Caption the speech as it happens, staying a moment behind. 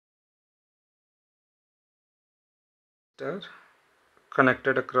resistor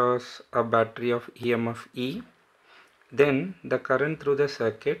connected across a battery of EMF E. Then the current through the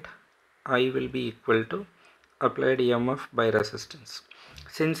circuit I will be equal to applied EMF by resistance.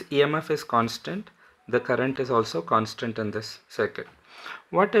 Since EMF is constant, the current is also constant in this circuit.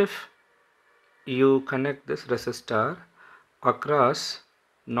 What if you connect this resistor across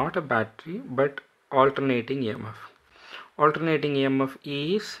not a battery but alternating EMF? Alternating EMF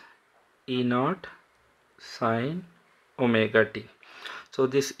is E naught sine omega t. So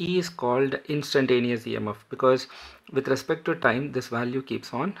this E is called instantaneous EMF because with respect to time this value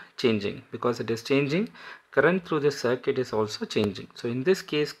keeps on changing. Because it is changing, current through the circuit is also changing. So in this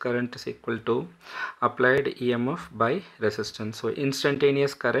case current is equal to applied EMF by resistance. So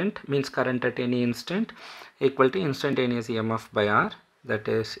instantaneous current means current at any instant equal to instantaneous EMF by R, that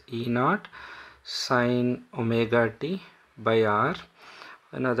is E naught sine omega t by R.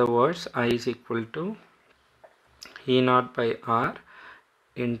 In other words, I is equal to E naught by R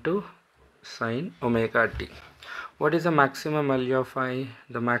into sine omega t. What is the maximum value of I?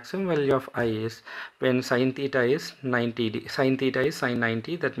 The maximum value of I is when sine theta is 90, sine theta is sine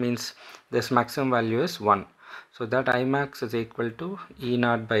 90, that means this maximum value is 1. So that I max is equal to E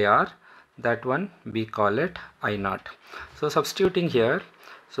naught by R, that one we call it I naught. So substituting here,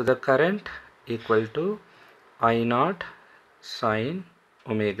 so the current equal to I naught sine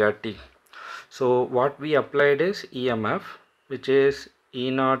omega t. So what we applied is EMF, which is E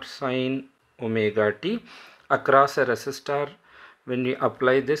naught sine omega t across a resistor. When we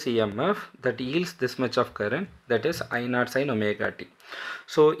apply this EMF, that yields this much of current, that is I naught sine omega t.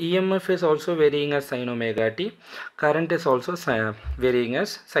 So EMF is also varying as sine omega t, current is also varying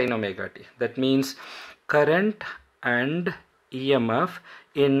as sine omega t. That means current and EMF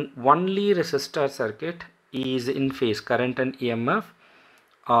in only resistor circuit is in phase. Current and EMF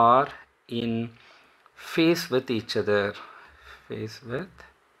are in phase with each other. Phase with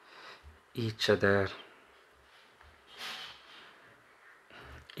each other.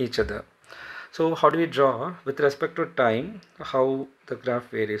 So how do we draw with respect to time, how the graph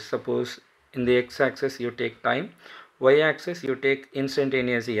varies? Suppose in the x-axis you take time, y-axis you take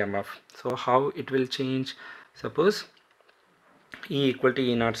instantaneous EMF. So how it will change? Suppose E equal to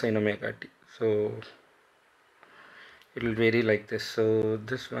E naught sine omega t. So it will vary like this. So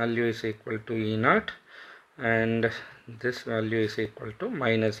this value is equal to E naught and this value is equal to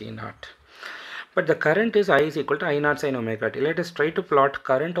minus E naught. But the current is I is equal to I naught sine omega t. Let us try to plot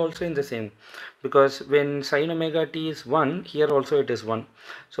current also in the same, because when sine omega t is 1, here also it is 1.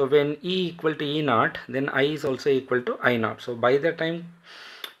 So when E equal to E naught, then I is also equal to I naught. So by the time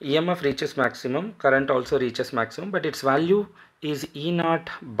EMF reaches maximum, current also reaches maximum, but its value is E naught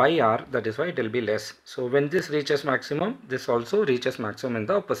by R, that is why it will be less. So when this reaches maximum, this also reaches maximum in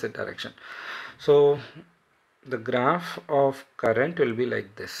the opposite direction. So the graph of current will be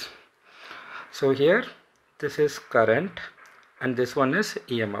like this. So here this is current and this one is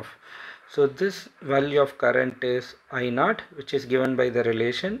EMF. So this value of current is I naught, which is given by the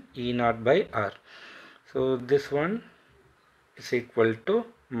relation E naught by R. So this one is equal to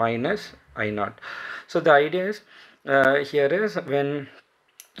minus I naught. So the idea is here is when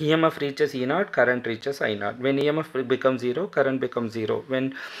EMF reaches E naught, current reaches I naught. When EMF becomes 0, current becomes 0.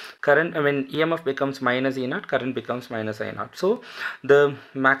 When EMF becomes minus E naught, current becomes minus I naught. So the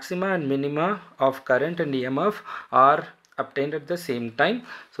maxima and minima of current and EMF are obtained at the same time.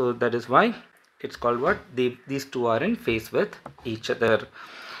 So that is why it's called what? These two are in phase with each other.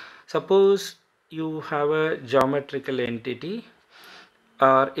 Suppose you have a geometrical entity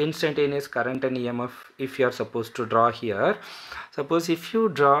or instantaneous current and EMF. If you are supposed to draw here, suppose if you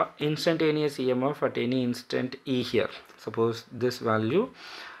draw instantaneous EMF at any instant E here, suppose this value,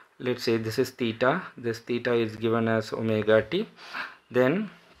 let's say this is theta, this theta is given as omega t,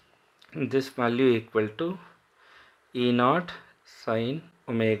 then this value equal to E naught sine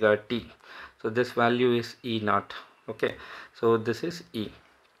omega t. So this value is E naught. Okay, so this is E.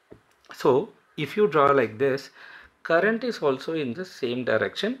 So if you draw like this, current is also in the same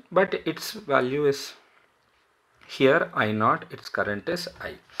direction, but its value is here I naught, its current is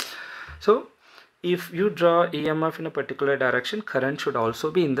I. So if you draw EMF in a particular direction, current should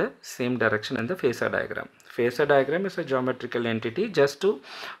also be in the same direction in the phasor diagram. Phasor diagram is a geometrical entity just to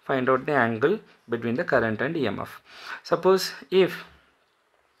find out the angle between the current and EMF. Suppose if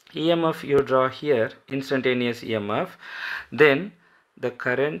EMF you draw here, instantaneous EMF, then the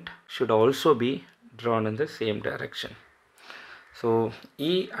current should also be drawn in the same direction. So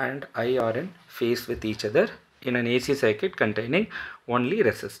E and I are in phase with each other in an AC circuit containing only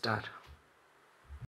resistor.